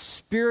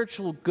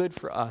 spiritual good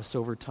for us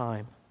over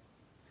time.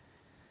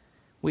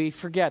 We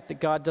forget that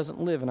God doesn't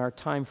live in our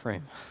time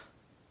frame.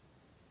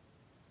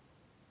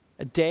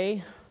 A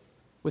day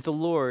with the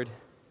Lord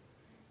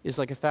is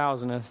like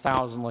 1,000, and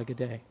 1,000 like a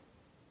day.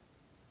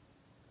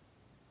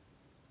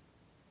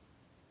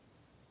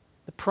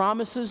 The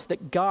promises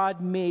that God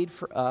made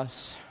for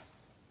us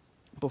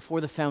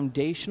before the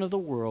foundation of the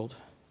world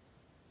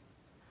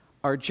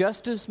are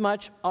just as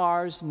much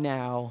ours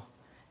now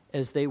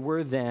as they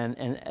were then,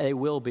 and they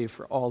will be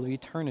for all of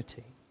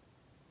eternity.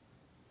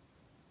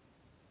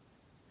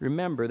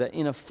 Remember that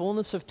in a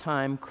fullness of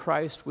time,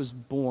 Christ was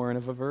born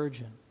of a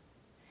virgin.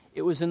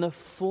 It was in the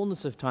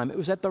fullness of time. It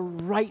was at the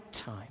right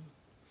time.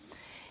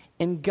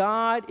 And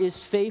God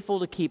is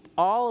faithful to keep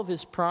all of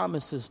his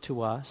promises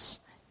to us,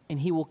 and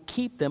he will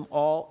keep them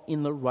all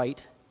in the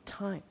right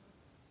time.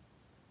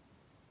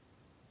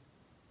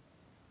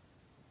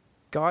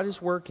 God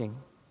is working.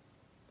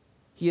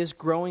 He is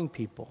growing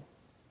people.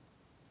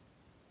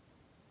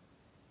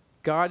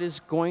 God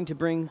is going to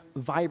bring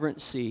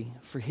vibrancy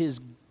for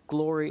his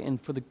glory and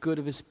for the good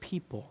of his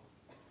people.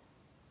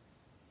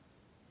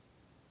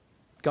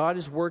 God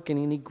is working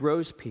and he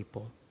grows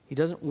people. He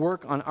doesn't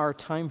work on our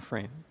time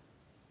frame,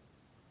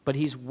 but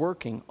he's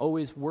working,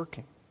 always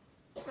working.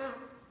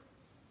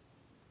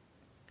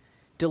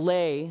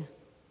 Delay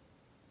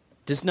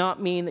does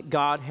not mean that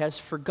God has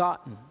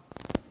forgotten.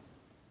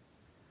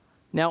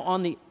 Now,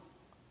 on the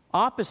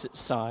opposite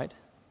side,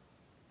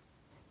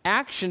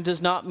 action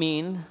does not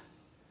mean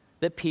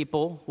that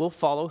people will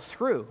follow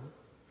through.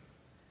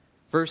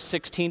 Verse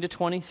 16 to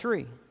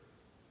 23.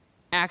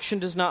 Action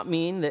does not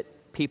mean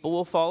that people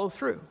will follow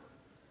through.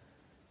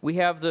 We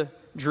have the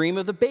dream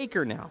of the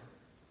baker now.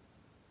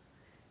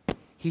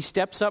 He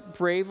steps up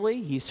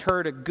bravely. He's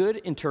heard a good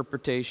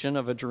interpretation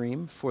of a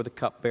dream for the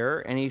cupbearer,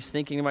 and he's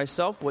thinking to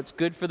himself, what's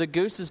good for the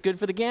goose is good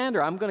for the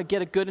gander. I'm going to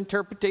get a good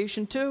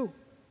interpretation too.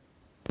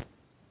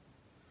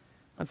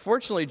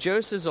 Unfortunately,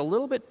 Joseph is a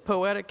little bit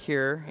poetic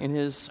here in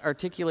his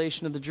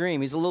articulation of the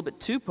dream. He's a little bit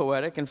too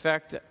poetic. In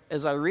fact,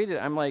 as I read it,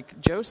 I'm like,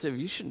 Joseph,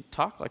 you shouldn't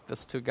talk like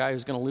this to a guy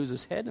who's going to lose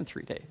his head in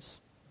 3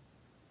 days.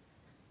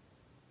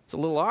 It's a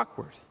little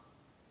awkward.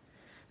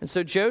 And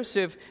so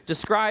Joseph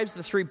describes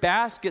the 3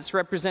 baskets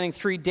representing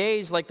 3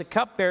 days like the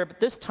cupbearer, but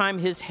this time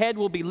his head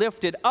will be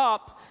lifted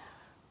up,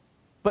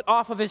 but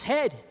off of his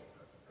head,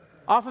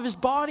 off of his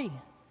body.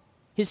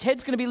 His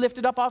head's going to be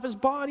lifted up off his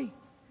body.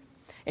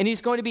 And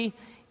he's going to be,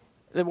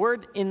 the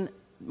word in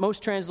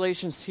most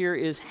translations here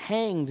is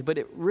hanged, but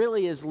it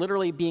really is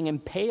literally being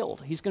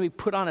impaled. He's going to be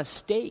put on a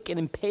stake and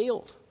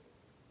impaled.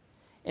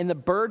 And the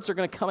birds are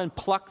going to come and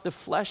pluck the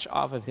flesh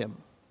off of him,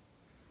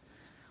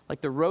 like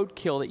the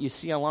roadkill that you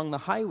see along the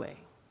highway.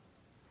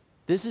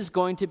 This is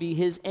going to be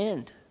his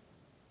end.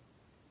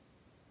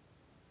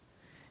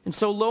 And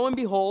so lo and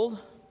behold,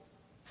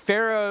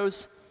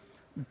 Pharaoh's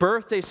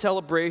birthday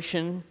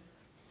celebration,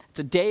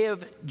 it's a day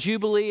of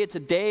jubilee, it's a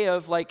day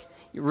of like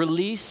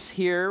release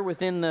here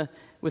within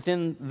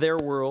their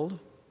world.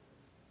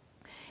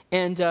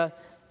 And it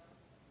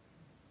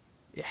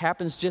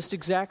happens just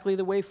exactly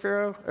the way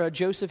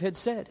Joseph had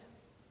said.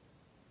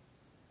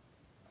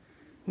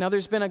 Now,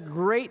 there's been a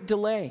great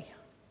delay.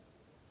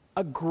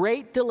 a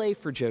great delay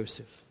for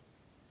Joseph.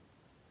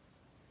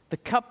 The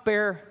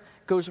cupbearer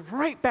goes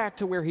right back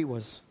to where he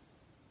was.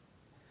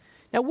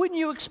 Now, wouldn't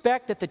you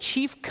expect that the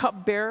chief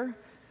cupbearer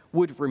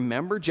would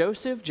remember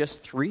Joseph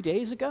just 3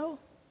 days ago?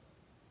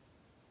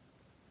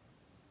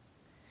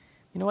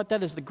 You know what?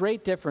 That is the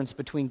great difference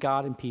between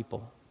God and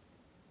people.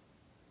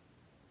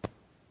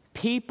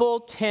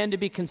 People tend to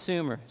be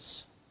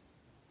consumers.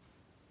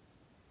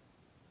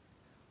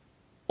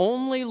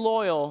 Only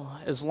loyal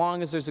as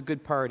long as there's a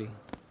good party.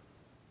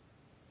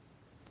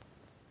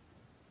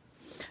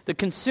 The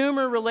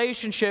consumer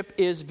relationship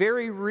is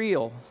very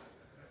real.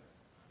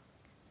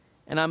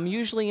 And I'm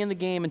usually in the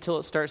game until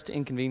it starts to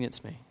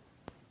inconvenience me.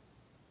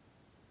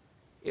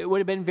 It would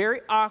have been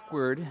very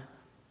awkward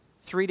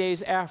 3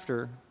 days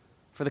after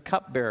for the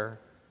cupbearer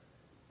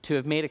to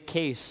have made a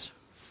case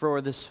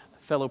for this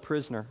fellow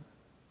prisoner.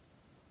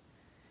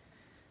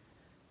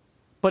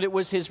 But it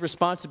was his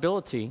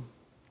responsibility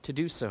to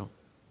do so.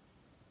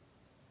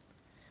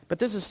 But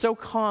this is so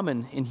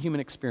common in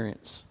human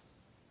experience.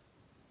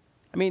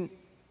 I mean,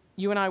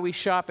 you and I, we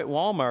shop at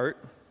Walmart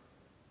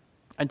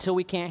until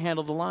we can't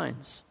handle the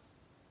lines.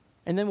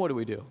 And then what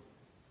do?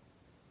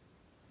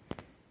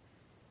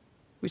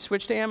 We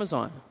switch to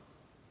Amazon.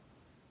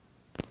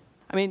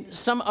 I mean,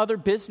 some other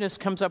business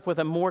comes up with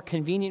a more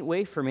convenient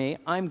way for me.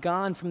 I'm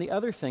gone from the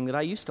other thing that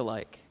I used to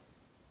like.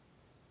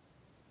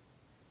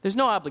 There's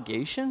no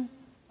obligation.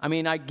 I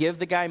mean, I give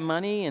the guy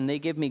money and they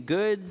give me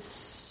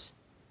goods.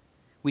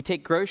 We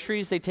take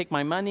groceries, they take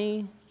my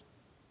money.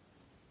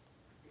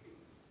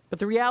 But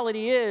the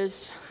reality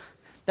is,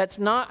 that's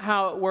not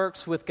how it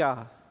works with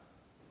God.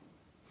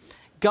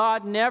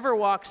 God never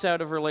walks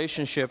out of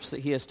relationships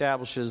that he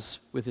establishes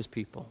with his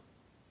people.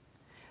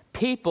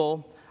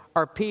 People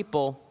are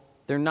people.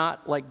 They're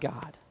not like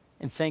God.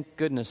 And thank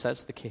goodness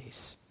that's the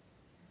case.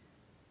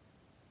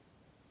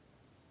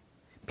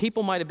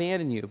 People might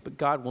abandon you, but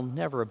God will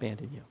never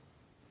abandon you.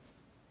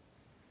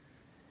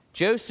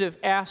 Joseph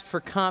asked for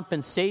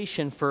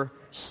compensation for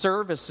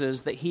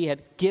services that he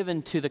had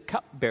given to the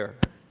cupbearer.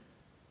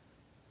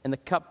 And the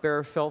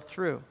cupbearer fell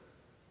through.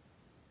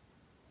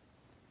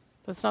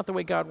 That's not the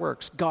way God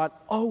works. God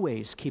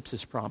always keeps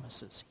his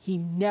promises. He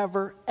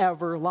never,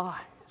 ever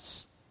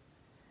lies.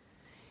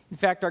 In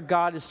fact, our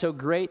God is so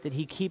great that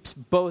he keeps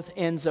both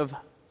ends of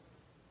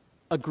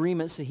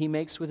agreements that he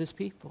makes with his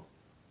people.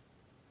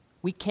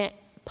 We can't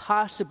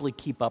possibly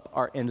keep up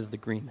our end of the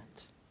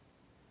agreement.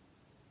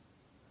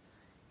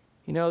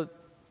 You know,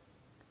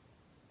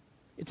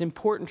 it's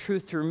important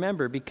truth to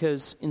remember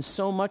because in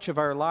so much of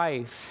our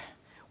life,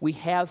 we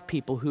have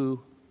people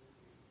who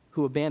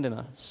abandon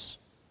us.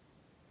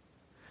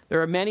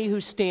 There are many who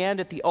stand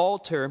at the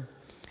altar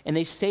and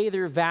they say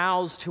their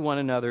vows to one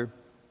another,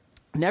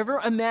 never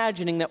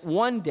imagining that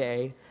one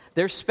day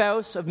their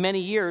spouse of many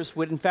years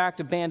would in fact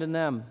abandon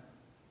them.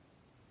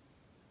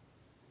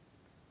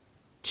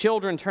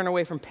 Children turn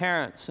away from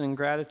parents in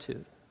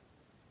ingratitude.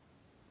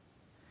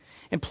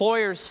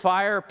 Employers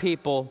fire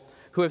people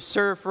who have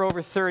served for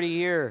over 30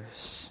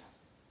 years.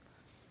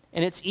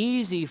 And it's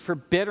easy for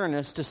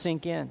bitterness to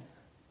sink in.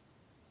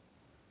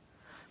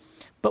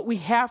 But we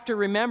have to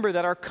remember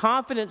that our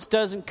confidence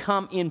doesn't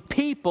come in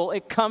people,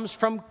 it comes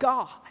from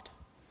God.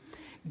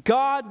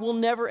 God will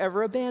never,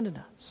 ever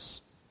abandon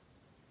us.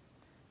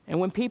 And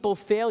when people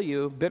fail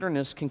you,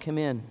 bitterness can come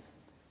in.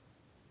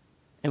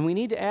 And we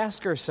need to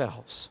ask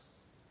ourselves,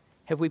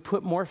 have we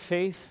put more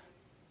faith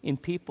in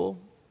people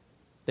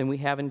than we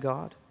have in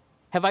God?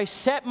 Have I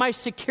set my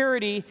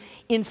security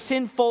in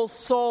sinful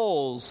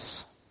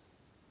souls?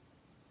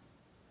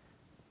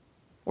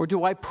 Or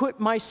do I put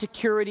my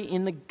security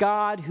in the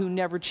God who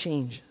never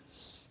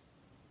changes?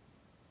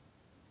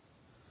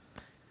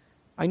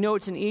 I know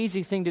it's an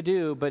easy thing to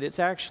do, but it's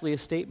actually a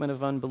statement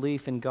of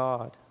unbelief in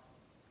God.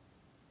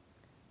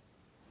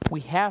 We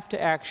have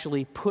to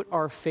actually put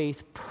our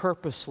faith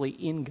purposely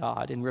in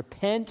God and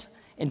repent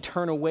and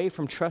turn away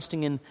from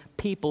trusting in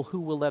people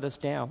who will let us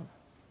down.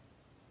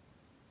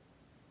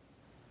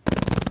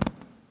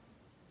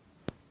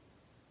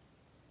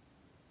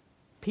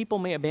 People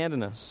may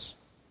abandon us,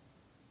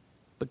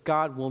 but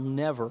God will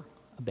never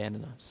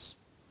abandon us.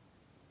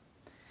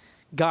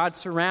 God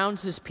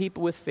surrounds his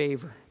people with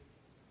favor.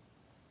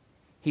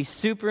 He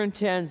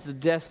superintends the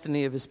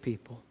destiny of his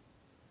people.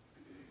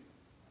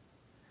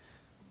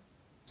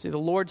 See, the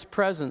Lord's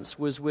presence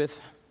was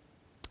with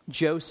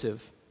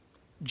Joseph,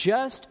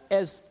 just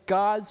as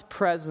God's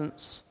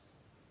presence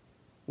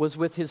was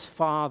with his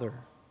father.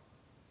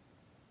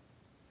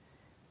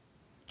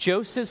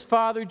 Joseph's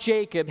father,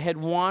 Jacob, had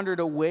wandered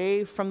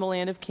away from the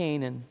land of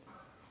Canaan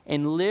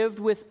and lived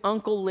with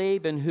Uncle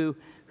Laban,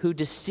 who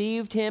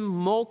deceived him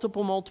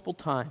multiple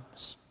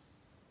times.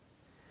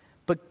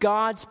 But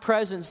God's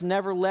presence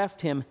never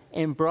left him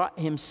and brought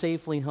him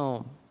safely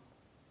home.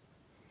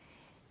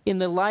 In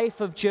the life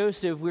of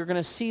Joseph, we're going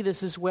to see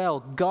this as well.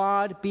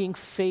 God being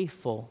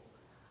faithful,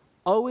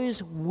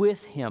 always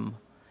with him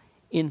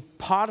in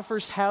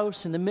Potiphar's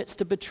house, in the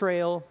midst of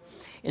betrayal,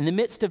 in the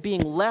midst of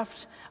being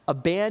left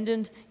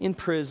abandoned in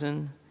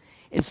prison,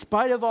 In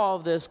spite of all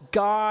of this,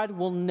 God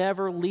will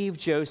never leave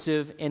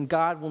Joseph, and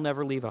God will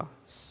never leave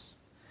us.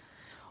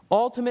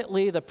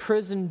 Ultimately, the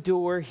prison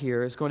door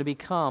here is going to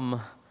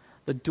become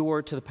the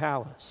door to the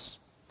palace.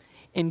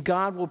 And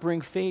God will bring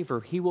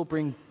favor. He will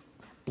bring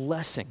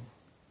blessing.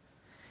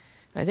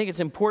 I think it's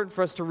important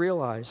for us to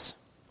realize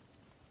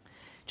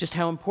just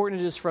how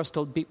important it is for us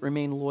to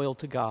remain loyal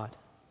to God.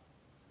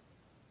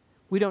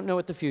 We don't know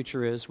what the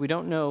future is. We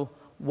don't know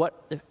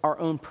what our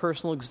own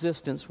personal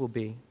existence will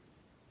be.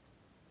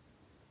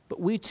 But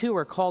we too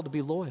are called to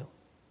be loyal,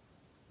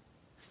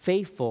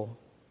 faithful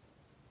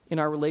in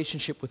our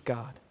relationship with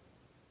God,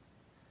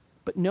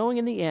 but knowing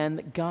in the end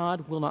that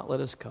God will not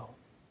let us go.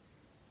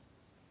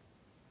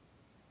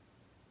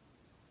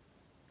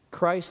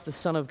 Christ, the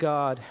Son of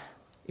God,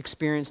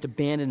 experienced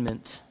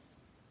abandonment.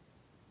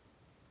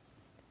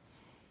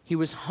 He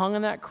was hung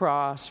on that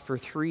cross for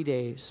 3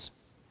 days.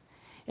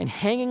 And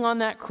hanging on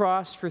that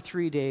cross for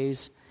 3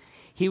 days,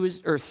 he was,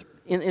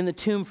 in the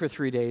tomb for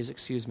 3 days,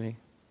 excuse me.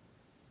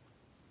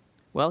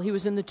 While he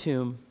was in the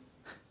tomb,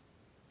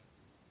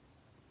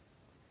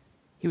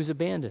 he was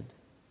abandoned.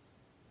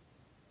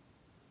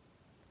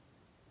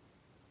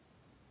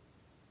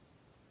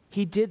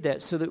 He did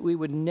that so that we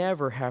would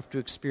never have to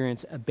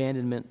experience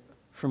abandonment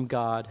from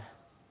God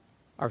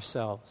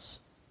ourselves.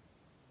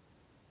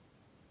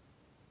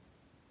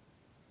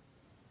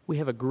 We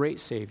have a great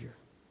Savior,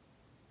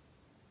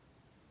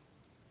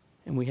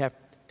 and we have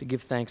to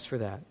give thanks for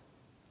that.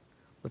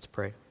 Let's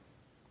pray.